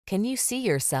Can you see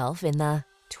yourself in the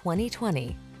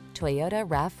 2020 Toyota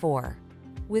RAV4?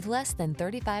 With less than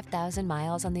 35,000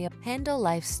 miles on the handle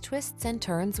life's twists and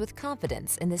turns with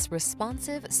confidence in this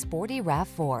responsive, sporty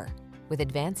RAV4. With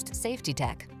advanced safety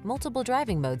tech, multiple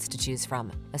driving modes to choose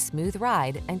from, a smooth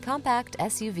ride, and compact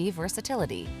SUV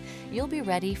versatility, you'll be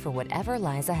ready for whatever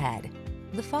lies ahead.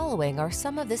 The following are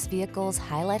some of this vehicle's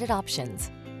highlighted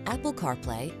options: Apple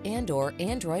CarPlay and/or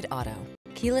Android Auto,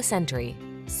 keyless entry,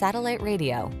 satellite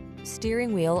radio,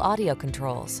 steering wheel audio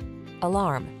controls,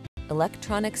 alarm,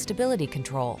 electronic stability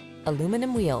control,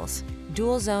 aluminum wheels,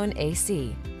 dual zone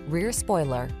AC, rear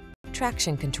spoiler,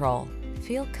 traction control.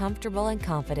 Feel comfortable and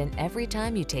confident every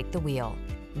time you take the wheel.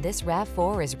 This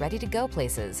RAV4 is ready to go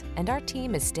places, and our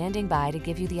team is standing by to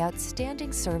give you the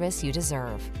outstanding service you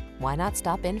deserve. Why not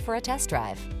stop in for a test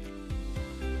drive?